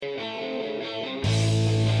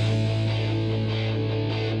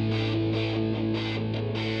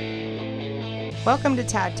Welcome to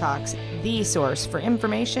TAD Talks, the source for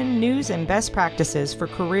information, news, and best practices for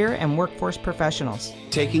career and workforce professionals.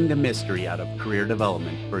 Taking the mystery out of career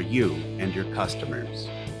development for you and your customers.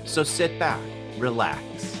 So sit back, relax,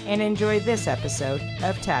 and enjoy this episode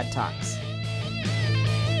of TAD Talks.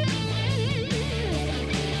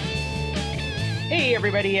 Hey,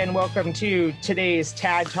 everybody, and welcome to today's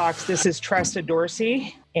TAD Talks. This is Tresta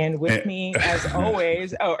Dorsey. And with me, as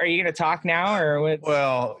always, are you going to talk now or what?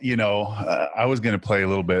 Well, I was going to play a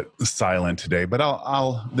little bit silent today, but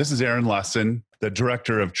this is Aaron Lesson, the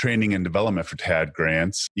Director of Training and Development for TAD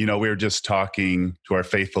Grants. We were just talking to our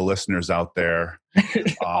faithful listeners out there.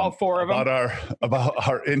 All four of them. About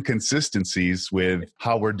our inconsistencies with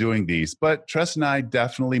how we're doing these. But Tress and I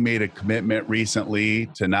definitely made a commitment recently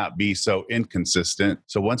to not be so inconsistent.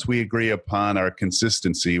 So once we agree upon our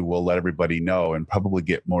consistency, we'll let everybody know and probably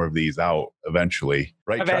get more of these out eventually.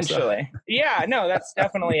 Right, eventually. Tressa? Yeah, no, that's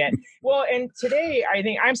definitely it. Well, and today, I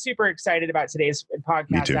think I'm super excited about today's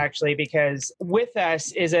podcast, actually, because with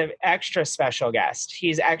us is an extra special guest.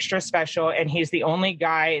 He's extra special, and he's the only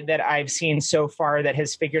guy that I've seen so far that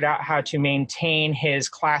has figured out how to maintain his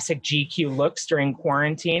classic GQ looks during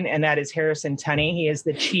quarantine, and that is Harrison Tunney. He is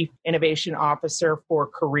the Chief Innovation Officer for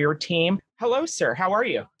Career Team. Hello, sir. How are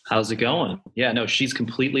you? How's it going? Yeah, no, she's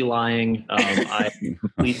completely lying. I'm a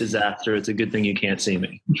complete disaster. It's a good thing you can't see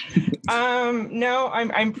me. No,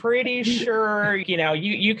 I'm pretty sure,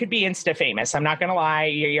 you could be Insta famous. I'm not going to lie.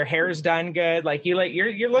 Your hair's done good.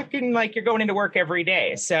 You're looking like you're going into work every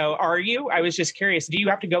day. So are you? I was just curious. Do you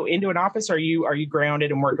have to go into an office or are you grounded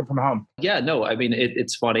and working from home? Yeah, no, I mean,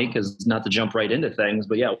 it's funny because not to jump right into things,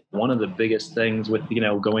 but yeah, one of the biggest things with,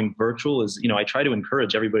 going virtual is, I try to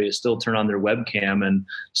encourage everybody to still turn on their webcam and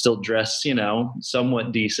still dress,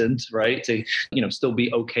 somewhat decent, right? To, still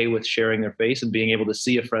be okay with sharing their face and being able to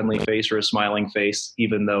see a friendly face or a smiling face,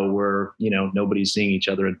 even though we're, nobody's seeing each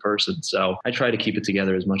other in person. So I try to keep it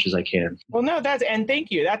together as much as I can. Well, no, and thank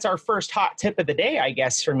you. That's our first hot tip of the day, I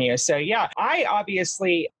guess, from you. So yeah, I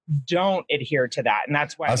obviously don't adhere to that. And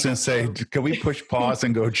that's why I was going to say, can we push pause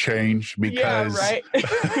and go change? Because yeah,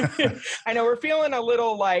 right. I know we're feeling a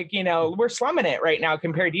little like, we're slumming it right now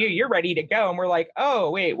compared to you. You're ready to go. And we're like, oh,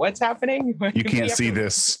 wait, what's happening? You can't see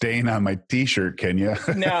this stain on my t-shirt, can you?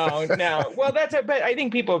 No. Well, but I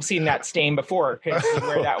think people have seen that stain before because you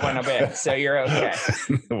wear that one a bit. So you're okay.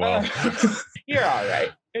 Well, you're all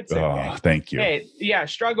right. It's okay. Oh, thank you. Hey, yeah,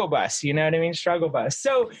 struggle bus. You know what I mean? Struggle bus.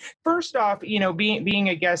 So first off, being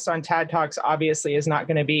a guest on TAD Talks obviously is not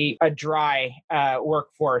going to be a dry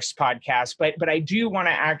workforce podcast, but I do want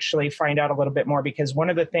to actually find out a little bit more because one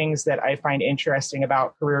of the things that I find interesting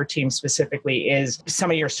about Career Team specifically is some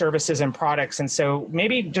of your services and products. And so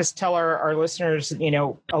maybe just tell our listeners,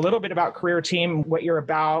 a little bit about Career Team, what you're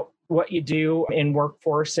about, what you do in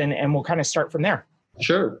workforce, and we'll kind of start from there.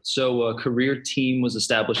 Sure. So Career Team was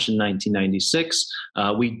established in 1996.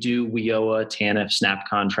 We do WIOA, TANF, SNAP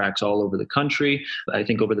contracts all over the country. I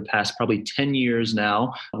think over the past probably 10 years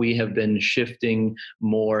now, we have been shifting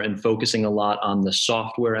more and focusing a lot on the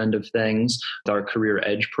software end of things. Our Career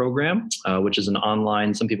Edge program, which is an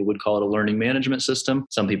online, some people would call it a learning management system.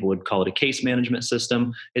 Some people would call it a case management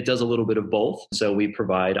system. It does a little bit of both. So we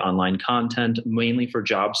provide online content mainly for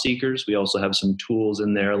job seekers. We also have some tools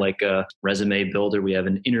in there like a resume builder. We have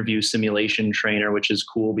an interview simulation trainer, which is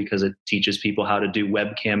cool because it teaches people how to do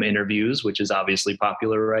webcam interviews, which is obviously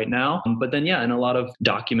popular right now. But then, and a lot of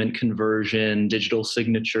document conversion, digital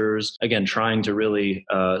signatures, again, trying to really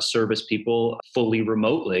service people fully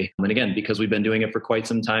remotely. And again, because we've been doing it for quite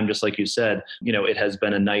some time, just like you said, it has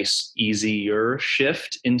been a nice, easier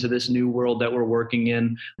shift into this new world that we're working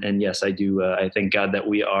in. And yes, I do. I thank God that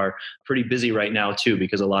we are pretty busy right now, too,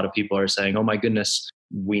 because a lot of people are saying, oh, my goodness,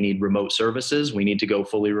 we need remote services. We need to go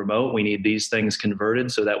fully remote. We need these things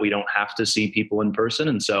converted so that we don't have to see people in person.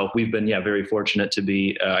 And so we've been, very fortunate to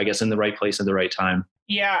be, in the right place at the right time.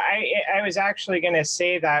 Yeah, I was actually going to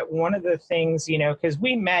say that one of the things, because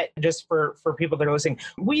we met, just for people that are listening,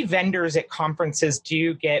 we vendors at conferences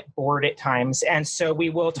do get bored at times. And so we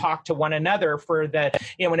will talk to one another for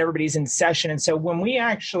when everybody's in session. And so when we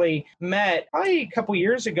actually met probably a couple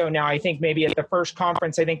years ago now, I think maybe at the first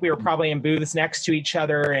conference, I think we were probably in booths next to each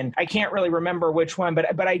other. And I can't really remember which one,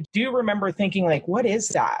 but I do remember thinking like, what is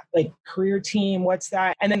that? Like Career Team, what's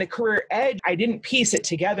that? And then the Career Edge, I didn't piece it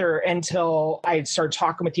together until I started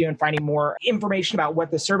talking with you and finding more information about what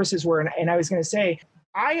the services were. And I was going to say,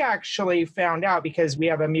 I actually found out because we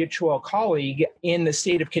have a mutual colleague in the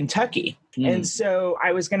state of Kentucky. And so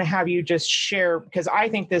I was going to have you just share, because I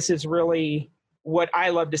think this is really what I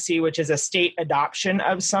love to see, which is a state adoption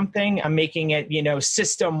of something, making it,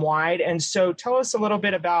 system wide. And so tell us a little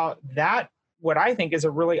bit about that what I think is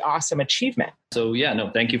a really awesome achievement. So yeah, no,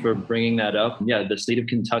 thank you for bringing that up. Yeah, the state of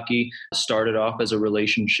Kentucky started off as a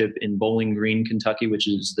relationship in Bowling Green, Kentucky, which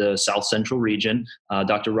is the South Central region.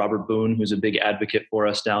 Dr. Robert Boone, who's a big advocate for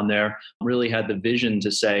us down there, really had the vision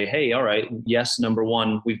to say, hey, all right, yes, number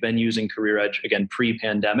one, we've been using Career Edge, again,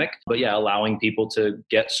 pre-pandemic, but yeah, allowing people to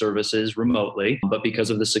get services remotely. But because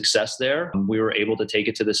of the success there, we were able to take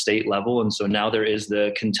it to the state level. And so now there is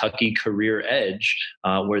the Kentucky Career Edge,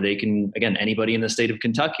 where they can, again, anybody in the state of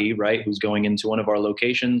Kentucky, right, who's going into one of our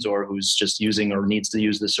locations or who's just using or needs to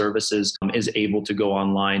use the services is able to go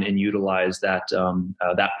online and utilize that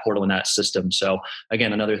that portal and that system. So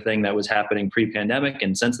again, another thing that was happening pre-pandemic,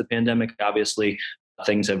 and since the pandemic, obviously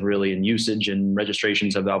things have really in usage and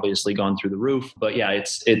registrations have obviously gone through the roof. But yeah,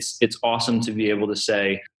 it's awesome to be able to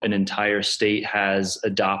say an entire state has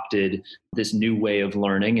adopted this new way of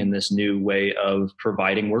learning and this new way of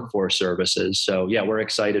providing workforce services. So yeah, we're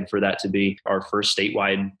excited for that to be our first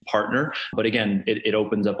statewide partner. But again, it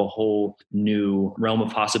opens up a whole new realm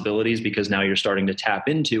of possibilities because now you're starting to tap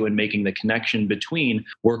into and making the connection between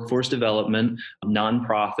workforce development,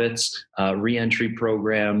 nonprofits, reentry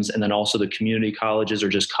programs, and then also the community colleges or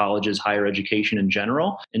just colleges, higher education in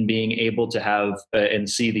general, and being able to have and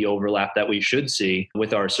see the overlap that we should see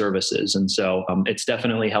with our services. And so it's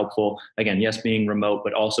definitely helpful. Again, yes, being remote,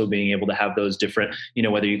 but also being able to have those different,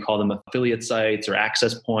 whether you call them affiliate sites or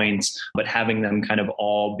access points, but having them kind of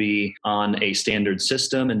all be on a standard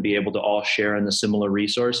system and be able to all share in the similar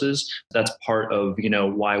resources. That's part of,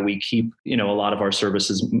 why we keep, a lot of our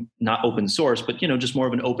services not open source, but, just more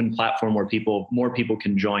of an open platform where more people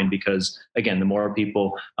can join because, again, the more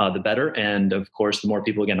people, the better. And of course, the more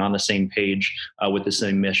people, again, on the same page with the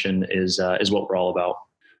same mission is what we're all about.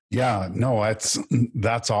 Yeah, no,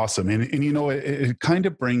 that's awesome. And it kind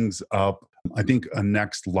of brings up, I think, a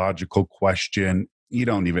next logical question. You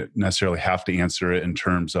don't even necessarily have to answer it in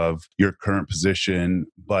terms of your current position,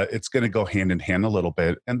 but it's going to go hand in hand a little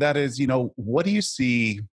bit. And that is, what do you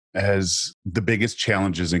see as the biggest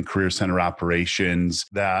challenges in career center operations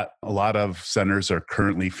that a lot of centers are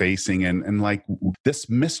currently facing? And like this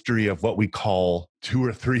mystery of what we call 2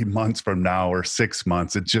 or 3 months from now or 6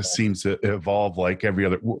 months, it just seems to evolve like every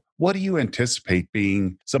other. What do you anticipate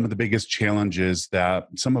being some of the biggest challenges that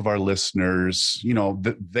some of our listeners,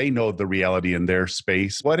 they know the reality in their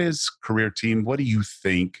space? What is Career Team? What do you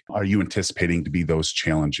think are you anticipating to be those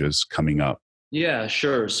challenges coming up? Yeah,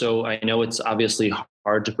 sure. So I know it's obviously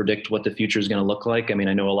hard to predict what the future is going to look like. I mean,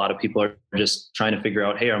 I know a lot of people are just trying to figure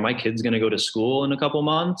out, hey, are my kids going to go to school in a couple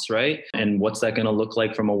months, right? And what's that going to look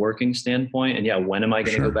like from a working standpoint? And yeah, when am I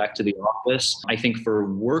going to go back to the office? I think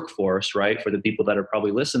for workforce, right, for the people that are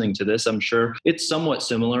probably listening to this, I'm sure it's somewhat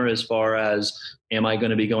similar as far as, am I going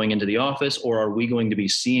to be going into the office or are we going to be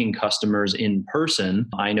seeing customers in person?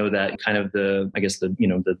 I know that kind of the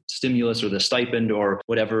stimulus or the stipend or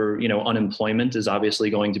whatever, unemployment is obviously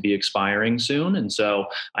going to be expiring soon. And so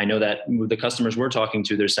I know that the customers we're talking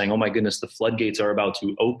to, they're saying, oh my goodness, the floodgates are about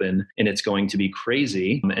to open and it's going to be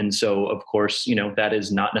crazy. And so of course, that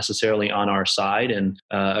is not necessarily on our side. And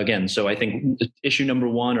again, so I think issue number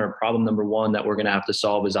one or problem number one that we're going to have to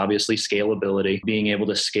solve is obviously scalability, being able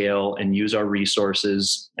to scale and use our resources.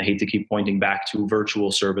 I hate to keep pointing back to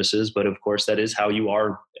virtual services, but of course that is how you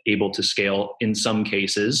are able to scale in some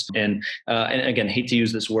cases. And again, hate to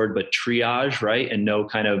use this word, but triage, right? And know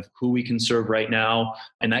kind of who we can serve right now.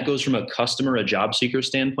 And that goes from a customer, a job seeker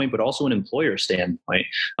standpoint, but also an employer standpoint,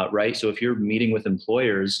 right? So if you're meeting with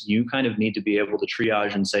employers, you kind of need to be able to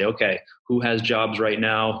triage and say, okay, who has jobs right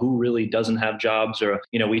now? Who really doesn't have jobs? Or,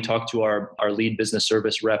 we talked to our lead business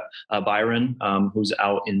service rep, Byron, who's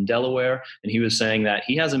out in Delaware. And he was saying that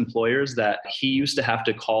he has employers that he used to have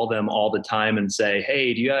to call them all the time and say,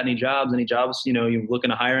 hey, do you got any jobs? You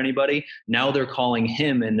looking to hire anybody? Now they're calling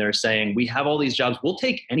him and they're saying, we have all these jobs. We'll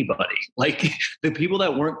take anybody. Like the people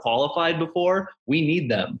that weren't qualified before, we need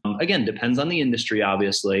them. Again, depends on the industry,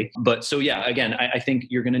 obviously. But so, yeah, again, I think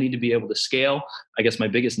you're going to need to be able to scale. I guess my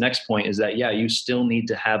biggest next point is that, yeah, you still need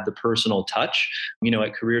to have the personal touch.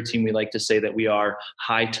 At Career Team, we like to say that we are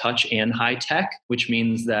high touch and high tech, which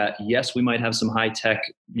means that, yes, we might have some high tech,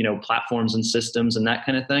 platforms and systems and that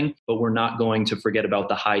kind of thing, but we're not going to forget about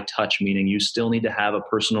the high touch, meaning you still need to have a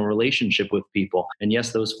personal relationship with people. And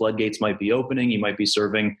yes, those floodgates might be opening. You might be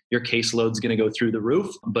serving, your caseload's going to go through the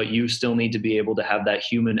roof, but you still need to be able to have that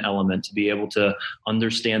human element to be able to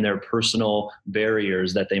understand their personal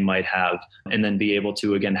barriers that they might have, and then be able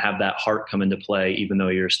to, again, have that heart come into play, even though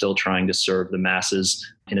you're still trying to serve the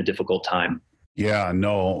masses in a difficult time. Yeah,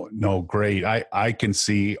 no, great. I can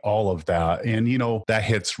see all of that. And, that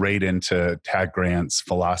hits right into Tag Grant's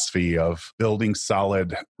philosophy of building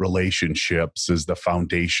solid relationships is the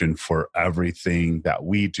foundation for everything that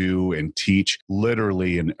we do and teach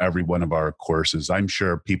literally in every one of our courses. I'm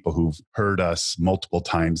sure people who've heard us multiple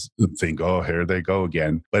times think, oh, here they go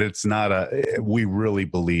again. But it's not we really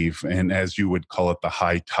believe, and as you would call it, the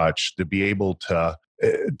high touch, to be able to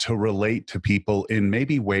relate to people in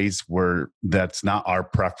maybe ways where that's not our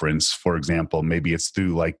preference. For example, maybe it's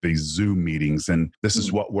through like these Zoom meetings, and this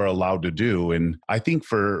is what we're allowed to do. And I think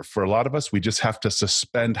for a lot of us, we just have to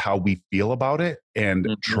suspend how we feel about it and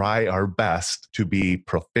try our best to be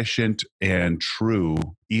proficient and true,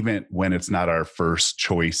 even when it's not our first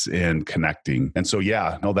choice in connecting. And so,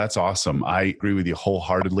 yeah, no, that's awesome. I agree with you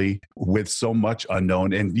wholeheartedly. With so much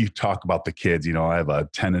unknown, and you talk about the kids, I have a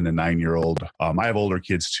 10 and a 9-year-old. I have older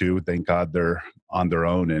kids too. Thank God they're on their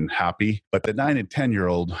own and happy. But the 9 and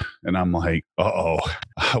 10-year-old, and I'm like,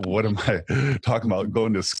 what am I talking about,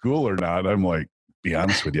 going to school or not? I'm like, be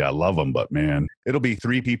honest with you, I love them, but man, it'll be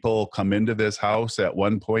 3 people come into this house at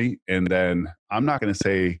one point, and then I'm not going to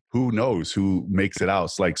say who knows who makes it out.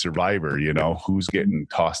 It's like Survivor, who's getting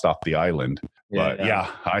tossed off the island. But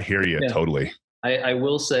yeah, I hear you totally. I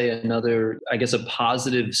will say another, I guess, a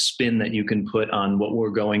positive spin that you can put on what we're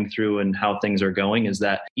going through and how things are going is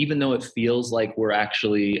that even though it feels like we're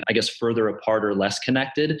actually, I guess, further apart or less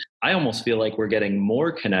connected, I almost feel like we're getting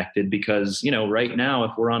more connected because, right now,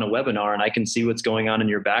 if we're on a webinar and I can see what's going on in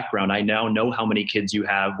your background, I now know how many kids you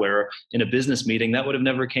have, where in a business meeting that would have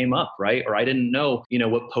never came up, right? Or I didn't know,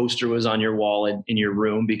 what poster was on your wall in your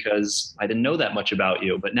room because I didn't know that much about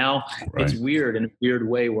you. But now It's weird. In a weird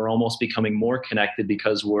way, we're almost becoming more connected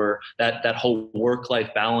because we're that whole work-life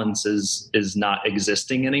balance is not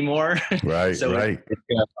existing anymore. Right. So right.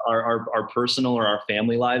 Our personal or our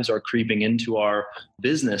family lives are creeping into our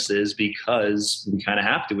businesses because we kind of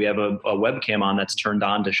have to. We have a webcam on that's turned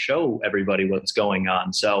on to show everybody what's going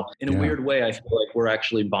on. So in a weird way, I feel like we're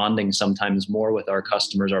actually bonding sometimes more with our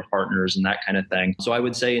customers, our partners, and that kind of thing. So I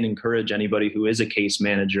would say and encourage anybody who is a case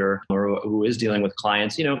manager or who is dealing with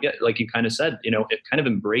clients, like you kind of said, kind of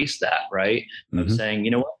embrace that, right? Of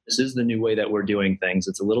saying, what, this is the new way that we're doing things.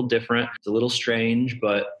 It's a little different. It's a little strange,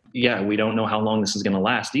 but yeah, we don't know how long this is going to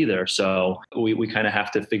last either. So we kind of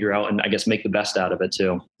have to figure out and I guess make the best out of it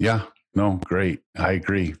too. Yeah, no, great. I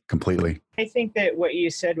agree completely. I think that what you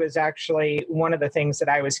said was actually one of the things that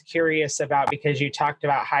I was curious about, because you talked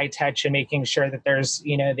about high touch and making sure that there's,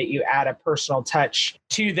 that you add a personal touch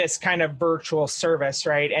to this kind of virtual service,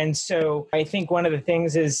 right? And so I think one of the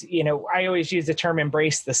things is, I always use the term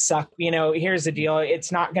embrace the suck. Here's the deal.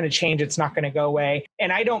 It's not going to change. It's not going to go away.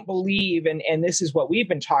 And I don't believe, and this is what we've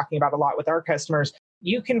been talking about a lot with our customers,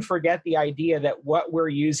 you can forget the idea that what we're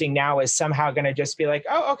using now is somehow going to just be like,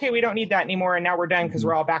 oh, okay, we don't need that anymore. And now we're done because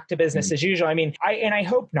we're all back to business as usual. I mean, I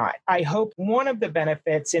hope not. I hope one of the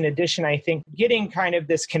benefits, in addition, I think getting kind of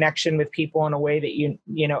this connection with people in a way that you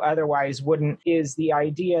otherwise wouldn't, is the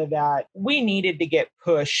idea that we needed to get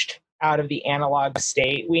pushed out of the analog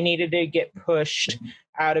state. We needed to get pushed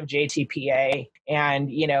out of JTPA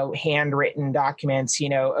and, handwritten documents,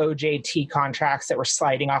 OJT contracts that were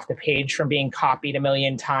sliding off the page from being copied a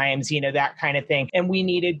million times, that kind of thing. And we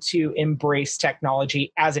needed to embrace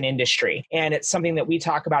technology as an industry. And it's something that we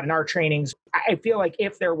talk about in our trainings. I feel like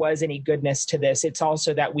if there was any goodness to this, it's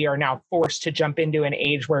also that we are now forced to jump into an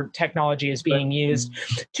age where technology is being used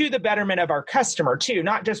to the betterment of our customer too,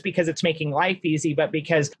 not just because it's making life easy, but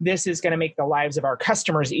because this is going to make the lives of our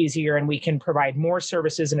customers easier and we can provide more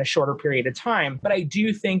services in a shorter period of time. But I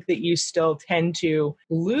do think that you still tend to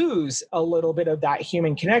lose a little bit of that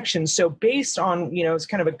human connection. So based on, it's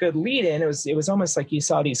kind of a good lead in, it was almost like you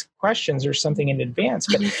saw these questions or something in advance.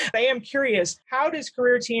 But I am curious, how does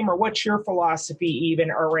Career Team, or what's your philosophy even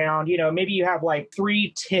around, maybe you have like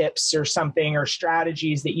 3 tips or something or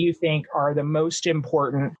strategies that you think are the most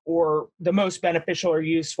important or the most beneficial or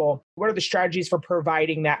useful? What are the strategies for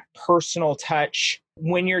providing that personal touch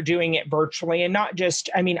when you're doing it virtually? And not just,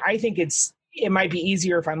 I think it might be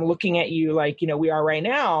easier if I'm looking at you like, we are right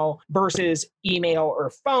now versus email or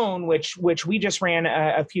phone, which we just ran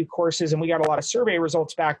a few courses and we got a lot of survey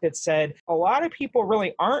results back that said a lot of people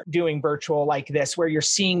really aren't doing virtual like this, where you're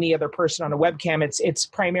seeing the other person on a webcam. It's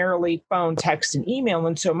primarily phone, text, and email.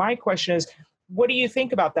 And so my question is, what do you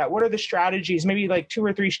think about that? What are the strategies, maybe like 2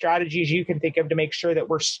 or 3 strategies you can think of to make sure that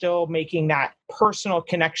we're still making that personal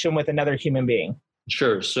connection with another human being?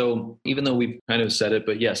 Sure. So even though we've kind of said it,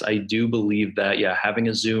 but yes, I do believe that, having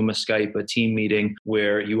a Zoom, a Skype, a team meeting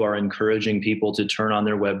where you are encouraging people to turn on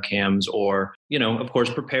their webcams or, of course,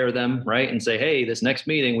 prepare them, right? And say, hey, this next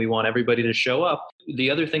meeting, we want everybody to show up.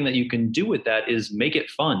 The other thing that you can do with that is make it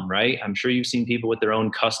fun, right? I'm sure you've seen people with their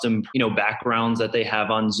own custom, backgrounds that they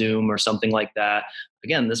have on Zoom or something like that.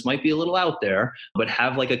 Again, this might be a little out there, but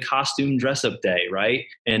have like a costume dress up day, right?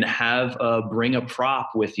 And bring a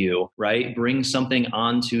prop with you, right? Bring something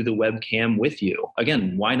onto the webcam with you.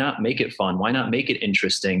 Again, why not make it fun? Why not make it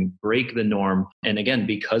interesting? Break the norm. And again,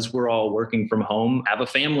 because we're all working from home, have a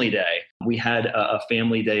family day. We had a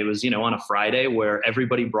family day. It was, on a Friday where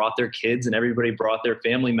everybody brought their kids and everybody brought their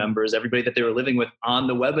family members, everybody that they were living with on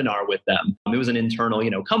the webinar with them. It was an internal,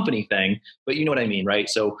 company thing, but you know what I mean, right?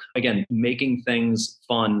 So again, making things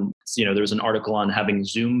fun. There's an article on having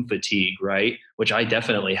Zoom fatigue, right? Which I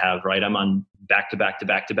definitely have, right? I'm on back-to-back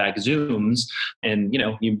Zooms, and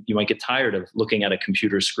you might get tired of looking at a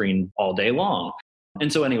computer screen all day long.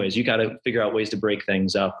 And so anyways, you got to figure out ways to break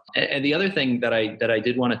things up. And the other thing that I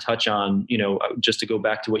did want to touch on, just to go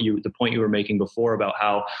back to the point you were making before about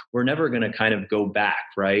how we're never going to kind of go back,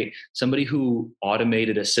 right? Somebody who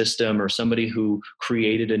automated a system or somebody who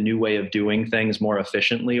created a new way of doing things more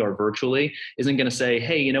efficiently or virtually isn't going to say,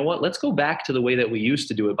 hey, you know what, let's go back to the way that we used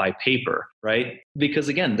to do it by paper, right? Because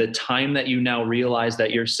again, the time that you now realize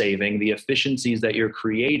that you're saving, the efficiencies that you're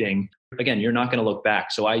creating, again, you're not going to look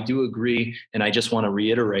back. So I do agree. And I just want to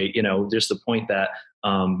reiterate, just the point that,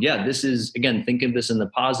 this is, again, think of this in the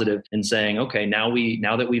positive and saying, okay, now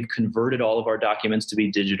that we've converted all of our documents to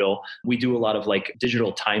be digital, we do a lot of like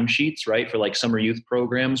digital timesheets, right? For like summer youth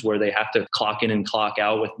programs where they have to clock in and clock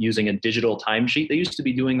out with using a digital timesheet. They used to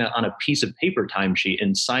be doing that on a piece of paper timesheet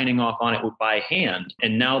and signing off on it by hand.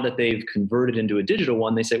 And now that they've converted into a digital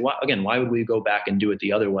one, they say, well, again, why would we go back and do it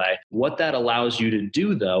the other way? What that allows you to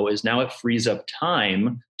do though, is now it frees up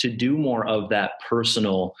time to do more of that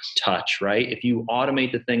personal touch, right? If you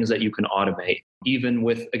automate the things that you can automate, even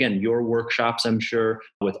with, again, your workshops, I'm sure,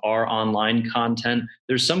 with our online content,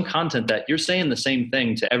 there's some content that you're saying the same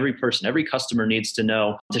thing to every person. Every customer needs to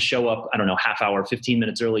know to show up, half hour, 15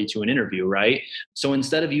 minutes early to an interview, right? So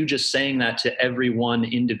instead of you just saying that to every one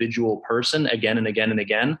individual person again and again and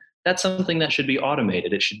again, that's something that should be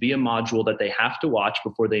automated. It should be a module that they have to watch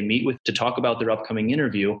before they meet with to talk about their upcoming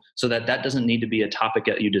interview, so that doesn't need to be a topic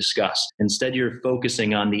that you discuss. Instead, you're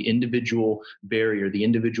focusing on the individual barrier, the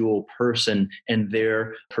individual person and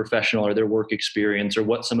their professional or their work experience, or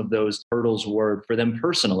what some of those hurdles were for them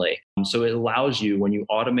personally. So it allows you, when you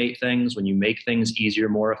automate things, when you make things easier,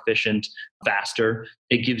 more efficient, faster,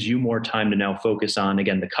 it gives you more time to now focus on,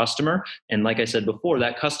 again, the customer. And like I said before,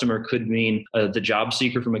 that customer could mean the job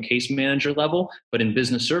seeker from a case manager level, but in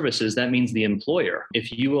business services, that means the employer.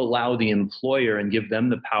 If you allow the employer and give them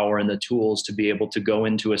the power and the tools to be able to go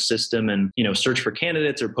into a system and, search for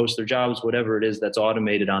candidates or post their jobs, whatever it is that's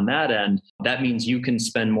automated on that end, that means you can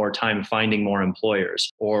spend more time finding more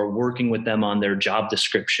employers or working with them on their job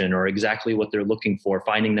description or exactly what they're looking for,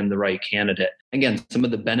 finding them the right candidate. Again, some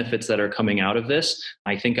of the benefits that are coming out of this,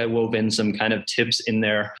 I think I wove in some kind of tips in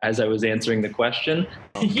there as I was answering the question.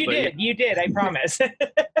 You did, I promise.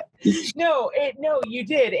 No, you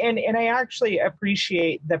did. And I actually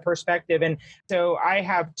appreciate the perspective. And so I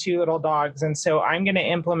have 2 little dogs. And so I'm going to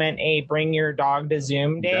implement a bring your dog to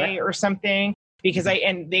Zoom day or something. Because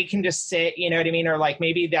they can just sit, you know what I mean? Or like,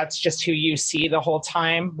 maybe that's just who you see the whole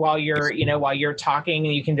time while you're talking,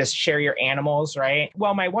 and you can just share your animals, right?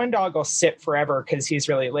 Well, my one dog will sit forever because he's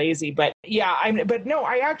really lazy, but yeah,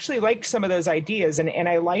 I actually liked some of those ideas, and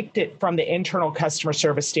I liked it from the internal customer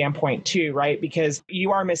service standpoint too, right? Because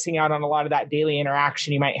you are missing out on a lot of that daily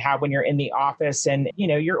interaction you might have when you're in the office, and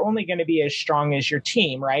you're only going to be as strong as your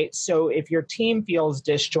team, right? So if your team feels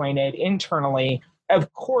disjointed internally,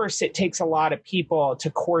 of course, it takes a lot of people to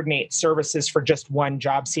coordinate services for just one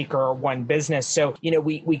job seeker or one business. So,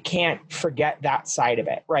 we can't forget that side of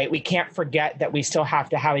it, right? We can't forget that we still have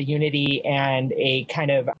to have a unity and a kind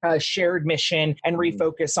of a shared mission and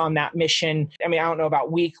refocus on that mission. I mean, I don't know about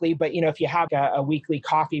weekly, but, if you have a weekly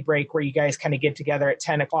coffee break where you guys kind of get together at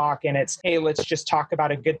 10 o'clock and it's, hey, let's just talk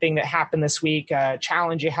about a good thing that happened this week, a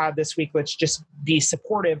challenge you had this week, let's just be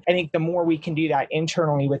supportive. I think the more we can do that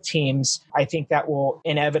internally with teams, I think that will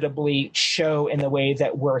inevitably show in the way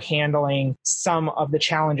that we're handling some of the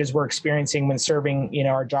challenges we're experiencing when serving,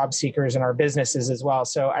 our job seekers and our businesses as well.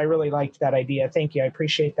 So I really liked that idea. Thank you. I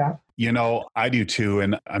appreciate that. I do too.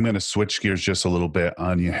 And I'm going to switch gears just a little bit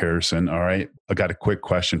on you, Harrison. All right. I got a quick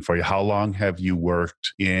question for you. How long have you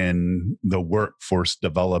worked in the workforce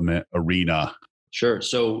development arena? Sure.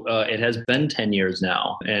 So it has been 10 years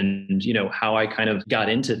now. And, how I kind of got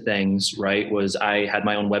into things, right, was I had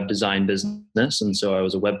my own web design business. And so I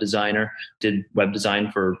was a web designer, did web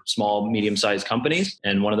design for small, medium-sized companies.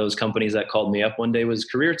 And one of those companies that called me up one day was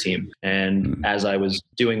Career Team. And as I was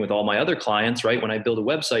doing with all my other clients, right, when I build a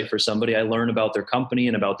website for somebody, I learn about their company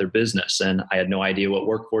and about their business. And I had no idea what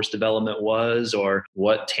workforce development was or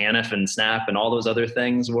what TANF and SNAP and all those other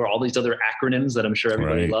things were, all these other acronyms that I'm sure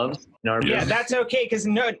everybody loves in our business. Yeah, that's okay, because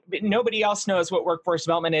nobody else knows what workforce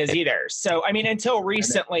development is either. So, I mean, until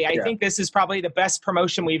recently, I think this is probably the best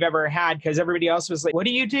promotion we've ever had, because everybody else was like, what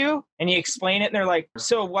do you do? And you explain it and they're like,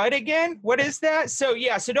 so what again? What is that? So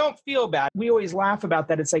yeah, so don't feel bad. We always laugh about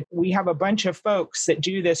that. It's like, we have a bunch of folks that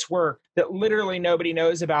do this work that literally nobody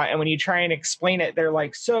knows about. And when you try and explain it, they're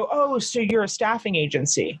like, so you're a staffing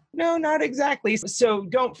agency? No, not exactly. So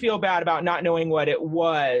don't feel bad about not knowing what it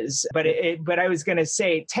was. But I was going to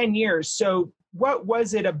say 10 years. So what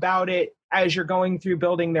was it about it as you're going through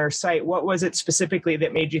building their site? What was it specifically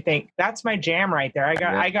that made you think, that's my jam right there?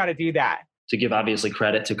 I got to do that? To give obviously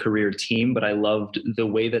credit to Career Team, but I loved the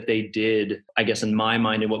way that they did, I guess in my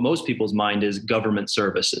mind and what most people's mind is, government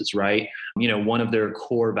services, right? One of their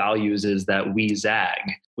core values is that we zag,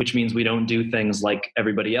 which means we don't do things like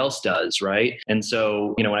everybody else does, right? And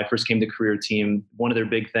so, when I first came to Career Team, one of their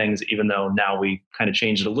big things, even though now we kind of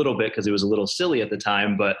changed it a little bit because it was a little silly at the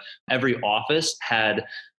time, but every office had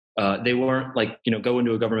they weren't like, go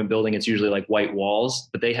into a government building, it's usually like white walls,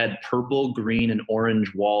 but they had purple, green, and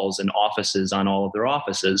orange walls and offices on all of their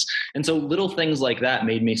offices. And so little things like that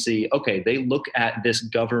made me see, okay, they look at this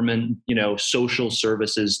government, social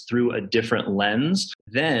services through a different lens.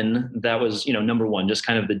 Then that was, number one, just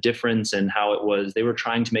kind of the difference in how it was. They were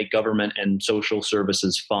trying to make government and social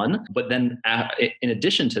services fun. But then in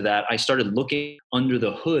addition to that, I started looking under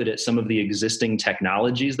the hood at some of the existing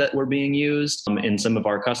technologies that were being used in some of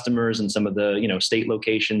our customers and some of the, state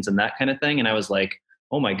locations and that kind of thing. And I was like,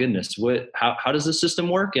 oh my goodness, how does this system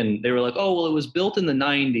work? And they were like, oh, well, it was built in the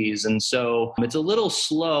 90s. And so it's a little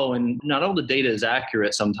slow and not all the data is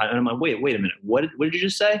accurate sometimes. And I'm like, wait a minute, what did you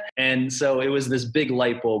just say? And so it was this big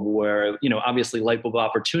light bulb where, obviously light bulb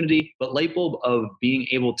opportunity, but light bulb of being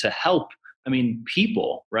able to help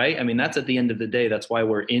people, right? That's at the end of the day, that's why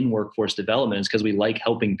we're in workforce development, is because we like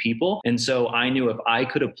helping people. And so I knew if I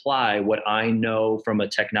could apply what I know from a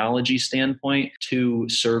technology standpoint to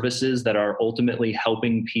services that are ultimately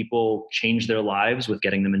helping people change their lives with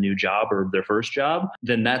getting them a new job or their first job,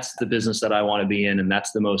 then that's the business that I want to be in. And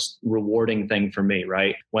that's the most rewarding thing for me,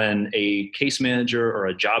 right? When a case manager or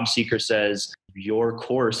a job seeker says, your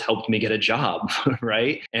course helped me get a job,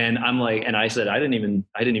 right? And I'm like, and I said, I didn't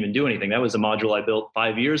even do anything. That was a module I built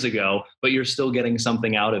 5 years ago, but you're still getting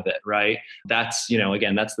something out of it, right? That's,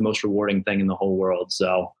 again, that's the most rewarding thing in the whole world.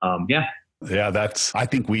 So, yeah. Yeah, I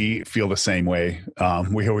think we feel the same way.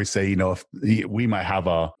 We always say, if we might have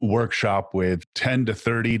a workshop with 10 to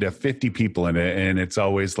 30 to 50 people in it, and it's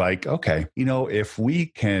always like, okay, if we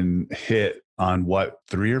can hit on what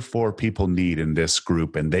 3 or 4 people need in this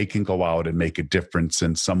group, and they can go out and make a difference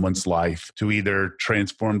in someone's life to either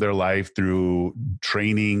transform their life through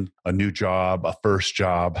training, a new job, a first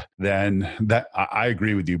job, then that I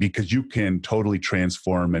agree with you, because you can totally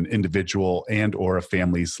transform an individual and or a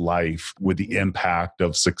family's life with the impact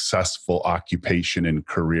of successful occupation and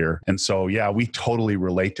career. And so, yeah, we totally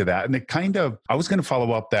relate to that. And it I was going to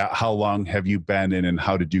follow up that, how long have you been in and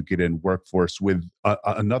how did you get in workforce, with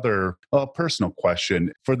another personal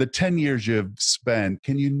question. For the 10 years you've spent,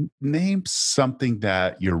 can you name something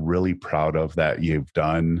that you're really proud of that you've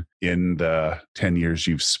done in the 10 years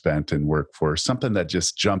you've spent in workforce? Something that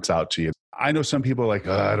just jumps out to you. I know some people are like,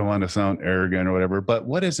 I don't want to sound arrogant or whatever, but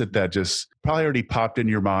what is it that just probably already popped in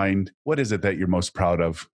your mind? What is it that you're most proud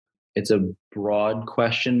of? It's a broad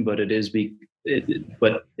question, but it is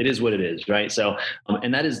but it is what it is, right? So,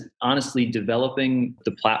 and that is honestly developing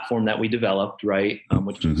the platform that we developed, right?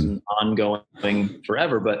 Which is an ongoing thing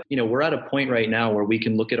forever. But, we're at a point right now where we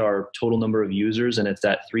can look at our total number of users, and it's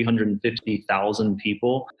that 350,000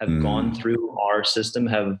 people have gone through our system,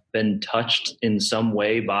 have been touched in some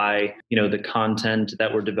way by, the content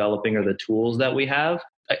that we're developing or the tools that we have.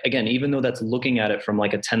 Again, even though that's looking at it from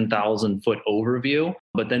like a 10,000 foot overview,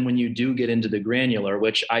 but then when you do get into the granular,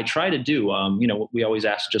 which I try to do, we always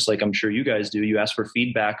ask, just like I'm sure you guys do, you ask for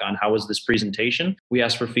feedback on how was this presentation? We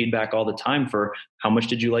ask for feedback all the time for how much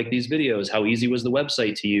did you like these videos? How easy was the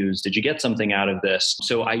website to use? Did you get something out of this?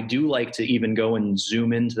 So I do like to even go and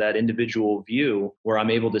zoom into that individual view where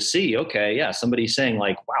I'm able to see, okay, yeah, somebody's saying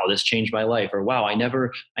like, wow, this changed my life, or wow, I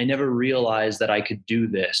never realized that I could do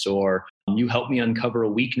this, or you helped me uncover a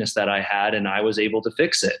weakness that I had and I was able to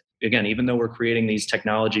fix it. again, even though we're creating these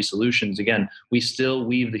technology solutions, again, we still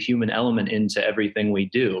weave the human element into everything we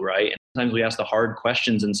do, right? And sometimes we ask the hard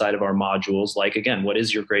questions inside of our modules, like, again, what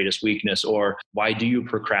is your greatest weakness? Or why do you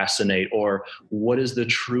procrastinate? Or what is the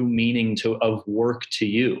true meaning of work to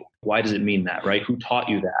you? Why does it mean that, right? Who taught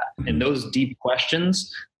you that? And those deep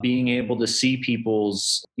questions, being able to see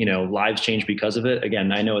people's, lives change because of it.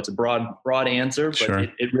 Again, I know it's a broad answer, but Sure.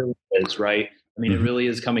 it really is, right? I mean, it really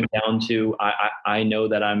is coming down to, I know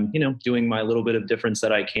that I'm, doing my little bit of difference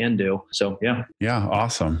that I can do. So, yeah. Yeah.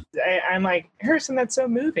 Awesome. I'm like, Harrison, that's so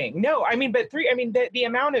moving. No, I mean, the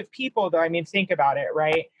amount of people though, I mean, think about it,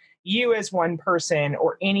 right? You as one person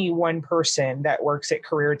or any one person that works at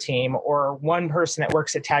Career Team or one person that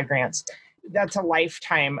works at Tag Grants, that's a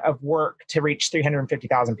lifetime of work to reach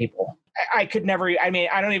 350,000 people. I could never, I mean,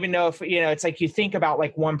 I don't even know if, it's like you think about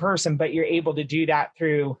like one person, but you're able to do that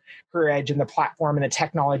through Career Edge and the platform and the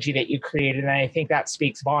technology that you created. And I think that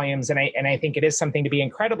speaks volumes. And I think it is something to be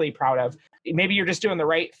incredibly proud of. Maybe you're just doing the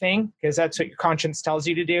right thing because that's what your conscience tells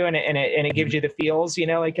you to do. And it gives you the feels,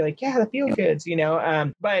 like you're like, yeah, the feel goods,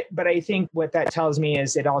 but I think what that tells me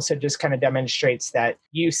is it also just kind of demonstrates that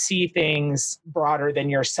you see things broader than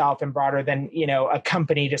yourself and broader than, a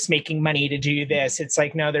company just making money to do this. It's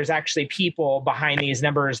like, no, there's actually people behind these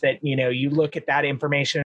numbers that, you look at that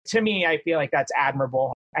information. To me, I feel like that's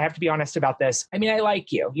admirable. I have to be honest about this. I mean, I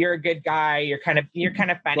like you. You're a good guy. You're kind of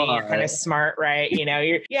funny. But, you're kind of smart, right?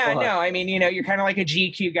 You're kind of like a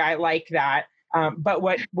GQ guy like that. But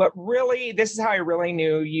what really, this is how I really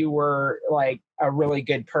knew you were like a really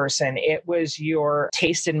good person. It was your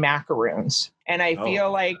taste in macaroons. And I feel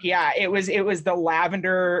like, it was the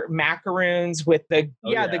lavender macaroons with the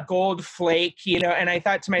gold flake, and I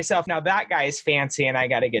thought to myself, now that guy is fancy and I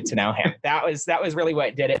got to get to know him. That was really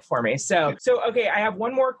what did it for me. So, okay, I have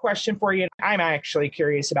one more question for you. I'm actually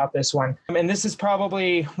curious about this one. And this is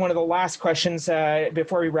probably one of the last questions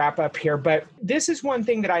before we wrap up here. But this is one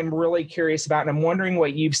thing that I'm really curious about. And I'm wondering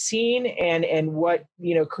what you've seen and what,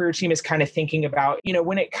 Career Team is kind of thinking about,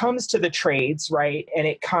 when it comes to the trades, right? And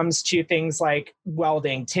it comes to things like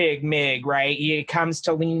welding, TIG, MIG, right? It comes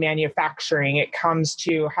to lean manufacturing. It comes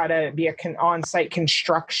to how to be on-site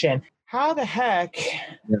construction. How the heck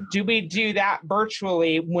do we do that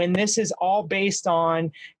virtually when this is all based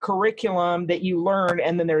on curriculum that you learn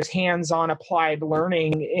and then there's hands-on applied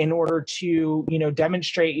learning in order to,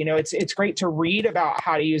 demonstrate, it's great to read about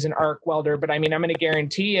how to use an arc welder, but I mean, I'm going to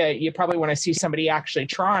guarantee you probably want to see somebody actually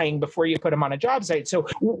trying before you put them on a job site. So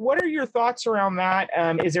what are your thoughts around that?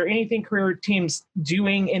 Is there anything Career Team's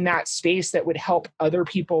doing in that space that would help other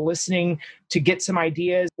people listening to get some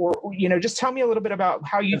ideas or, just tell me a little bit about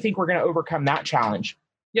how you think we're going to overcome that challenge.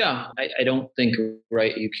 Yeah, I don't think,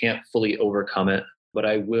 right, you can't fully overcome it, but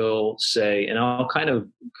I will say, and I'll kind of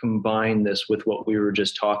combine this with what we were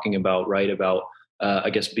just talking about, right, about, I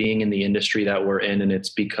guess, being in the industry that we're in, and it's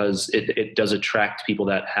because it does attract people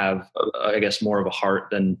that have, I guess, more of a heart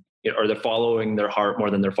than, or they're following their heart more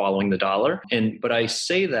than they're following the dollar. But I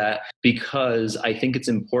say that because I think it's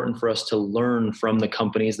important for us to learn from the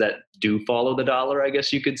companies that do follow the dollar, I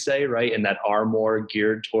guess you could say, right? And that are more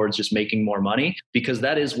geared towards just making more money, because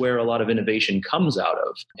that is where a lot of innovation comes out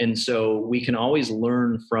of. And so we can always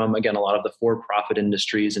learn from, again, a lot of the for-profit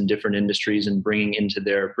industries and different industries and bringing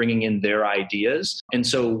in their ideas. And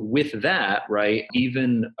so with that, right,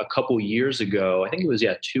 even a couple years ago, I think it was,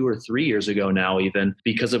 2 or 3 years ago now, even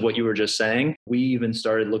because of what you were just saying, we even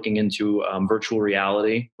started looking into virtual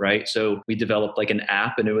reality, right? So we developed like an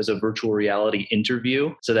app, and it was a virtual reality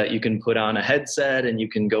interview so that you can put on a headset and you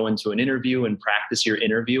can go into an interview and practice your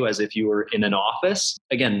interview as if you were in an office.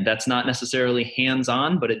 Again, that's not necessarily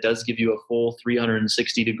hands-on, but it does give you a full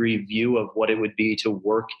 360-degree view of what it would be to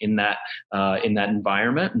work in that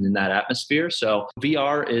environment and in that atmosphere. So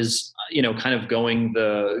VR is, kind of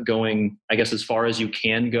going, I guess, as far as you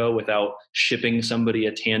can go without shipping somebody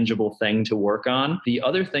a tangible thing to work on. The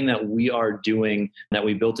other thing that we are doing that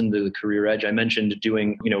we built into the Career Edge, I mentioned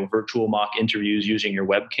doing, virtual mock interviews using your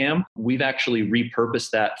webcam. We've actually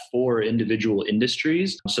repurposed that for individual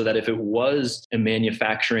industries so that if it was a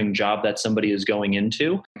manufacturing job that somebody is going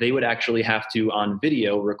into, they would actually have to, on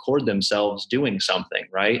video, record themselves doing something,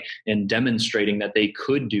 right? And demonstrating that they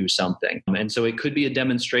could do something. And so it could be a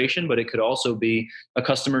demonstration, but it could also be a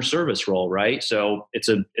customer service role, right? So it's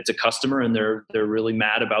a customer and they're really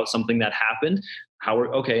mad about something that happened.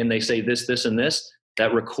 And they say this, and this.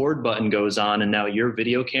 That record button goes on and now your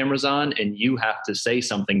video camera's on and you have to say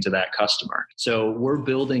something to that customer. So we're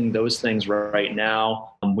building those things right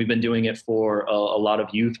now. We've been doing it for a lot of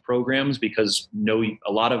youth programs because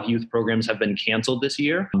a lot of youth programs have been canceled this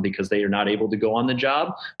year because they are not able to go on the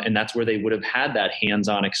job. And that's where they would have had that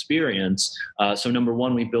hands-on experience. So number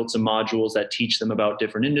one, we built some modules that teach them about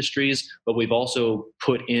different industries, but we've also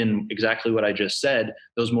put in exactly what I just said,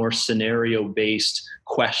 those more scenario-based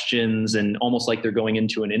questions, and almost like they're going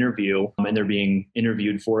into an interview and they're being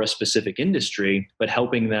interviewed for a specific industry, but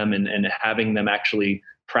helping them and having them actually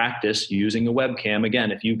practice using a webcam. Again,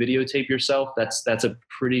 if you videotape yourself, that's a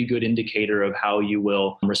pretty good indicator of how you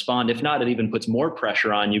will respond. If not, it even puts more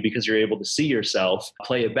pressure on you because you're able to see yourself,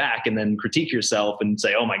 play it back, and then critique yourself and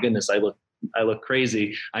say, "Oh my goodness, I look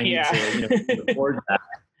crazy. I need to record that."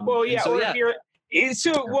 Well, yeah.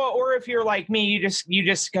 So, or if you're like me, you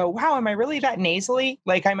just go, "Wow, am I really that nasally?"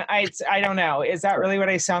 Like I don't know. Is that really what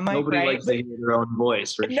I sound like? Nobody likes to hear their own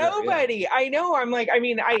voice. For nobody. Sure, yeah. I know. I'm like,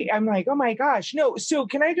 oh my gosh, no. So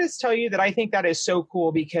can I just tell you that I think that is so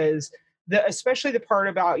cool because especially the part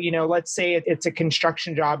about, let's say it's a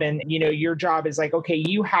construction job and, your job is like, okay,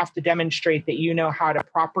 you have to demonstrate that you know how to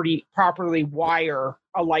properly wire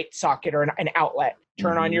a light socket or an outlet.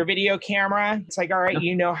 Turn on your video camera. It's like, all right,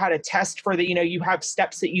 you know how to test for you have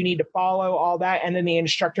steps that you need to follow, all that. And then the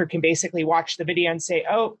instructor can basically watch the video and say,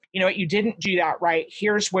 oh, you know what, you didn't do that right.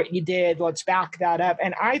 Here's what you did. Let's back that up.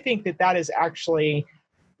 And I think that is actually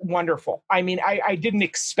wonderful. I mean, I didn't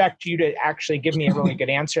expect you to actually give me a really good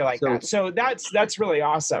answer like that. So that's really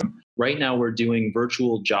awesome. Right now we're doing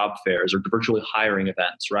virtual job fairs or virtual hiring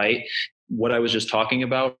events, right? What I was just talking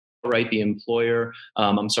about, right? The employer,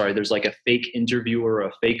 there's like a fake interview or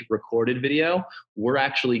a fake recorded video. We're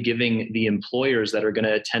actually giving the employers that are going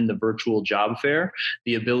to attend the virtual job fair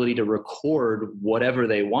the ability to record whatever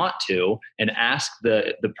they want to and ask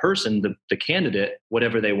the person, the candidate,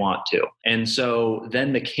 whatever they want to. And so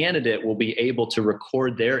then the candidate will be able to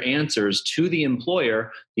record their answers to the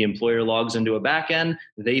employer. The employer logs into a backend.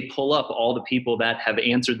 They pull up all the people that have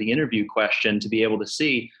answered the interview question to be able to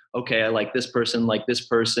see, okay, I like this person,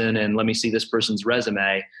 and let me see this person's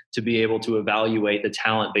resume to be able to evaluate the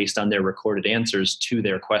talent based on their recorded answers to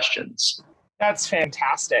their questions. That's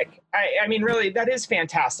fantastic. I mean, really, that is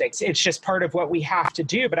fantastic. It's just part of what we have to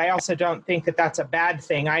do, but I also don't think that that's a bad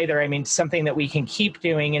thing either. I mean, something that we can keep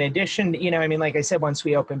doing in addition, like I said, once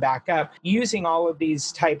we open back up, using all of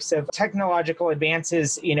these types of technological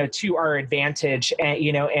advances, to our advantage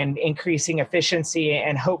and increasing efficiency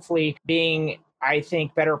and hopefully being, I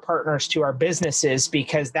think, better partners to our businesses,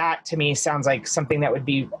 because that to me sounds like something that would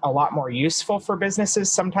be a lot more useful for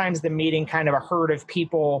businesses sometimes than meeting kind of a herd of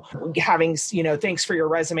people having, thanks for your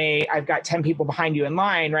resume, I've got 10 people behind you in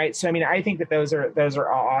line, right? So, I mean, I think that those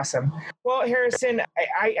are all awesome. Well, Harrison,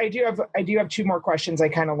 I do have two more questions. I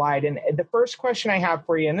kind of lied. And the first question I have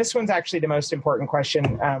for you, and this one's actually the most important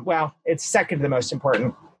question. It's second to the most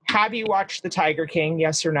important. Have you watched The Tiger King?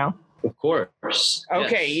 Yes or no? Of course.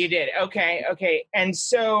 Okay, yes. You did. Okay. And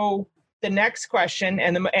so the next question,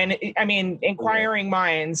 inquiring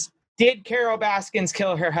minds, did Carol Baskins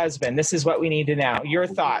kill her husband? This is what we need to know. Your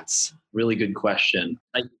thoughts. Really good question.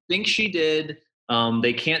 I think she did.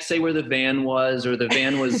 They can't say where the van was, or the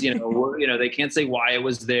van was, they can't say why it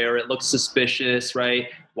was there. It looks suspicious, right?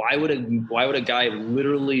 Why would a guy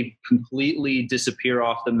literally completely disappear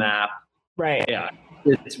off the map? Right. Yeah.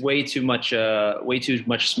 It's way too much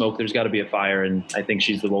smoke. There's got to be a fire, and I think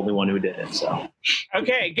she's the only one who did it. So,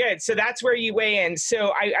 okay, good. So that's where you weigh in.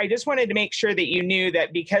 So I just wanted to make sure that you knew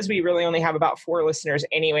that, because we really only have about 4 listeners,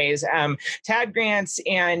 anyways. Tad Grants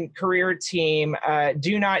and Career Team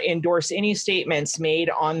do not endorse any statements made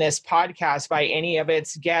on this podcast by any of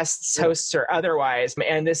its guests, hosts, or otherwise.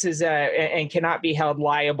 And this is and cannot be held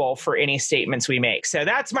liable for any statements we make. So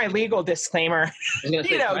that's my legal disclaimer. Can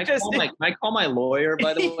I call my lawyer,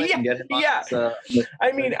 by the way?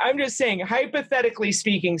 I mean, I'm just saying, hypothetically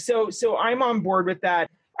speaking. So I'm on board with that.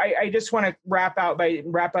 I just want to wrap up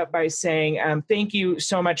by saying thank you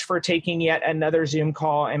so much for taking yet another Zoom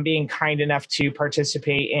call and being kind enough to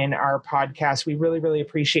participate in our podcast. We really, really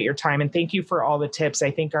appreciate your time, and thank you for all the tips.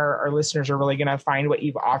 I think our listeners are really going to find what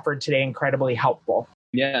you've offered today incredibly helpful.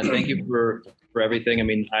 Yeah, thank you for everything. I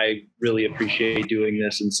mean, I really appreciate doing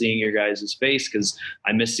this and seeing your guys' face, because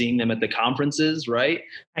I miss seeing them at the conferences, right?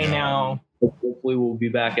 I know. Hopefully we'll be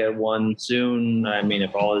back at one soon. I mean,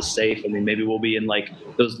 if all is safe, I mean, maybe we'll be in like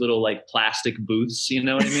those little like plastic booths, you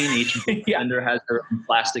know what I mean? Each vendor has their own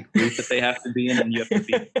plastic booth that they have to be in, and you have to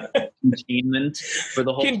be containment for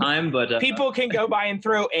the whole time. But people can go by and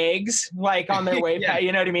throw eggs like on their way back,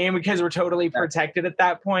 you know what I mean? Because we're totally protected at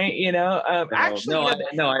that point, I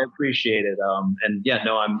appreciate it.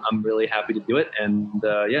 I'm really happy to do it. And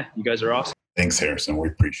you guys are awesome. Thanks, Harrison. We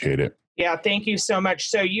appreciate it. Yeah, thank you so much.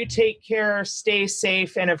 So you take care, stay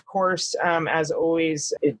safe. And of course, as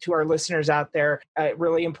always, to our listeners out there,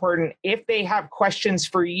 really important, if they have questions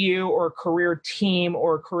for you or Career Team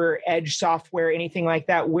or Career Edge software, anything like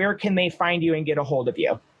that, where can they find you and get a hold of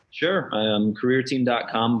you? Sure.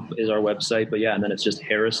 Careerteam.com is our website. But yeah, and then it's just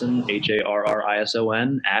Harrison,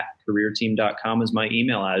 HARRISON @careerteam.com is my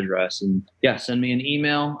email address. And yeah, send me an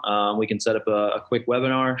email. We can set up a quick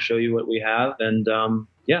webinar, show you what we have, and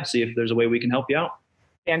see if there's a way we can help you out.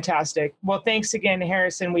 Fantastic. Well, thanks again,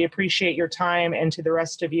 Harrison. We appreciate your time. And to the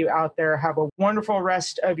rest of you out there, have a wonderful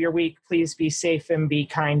rest of your week. Please be safe and be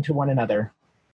kind to one another.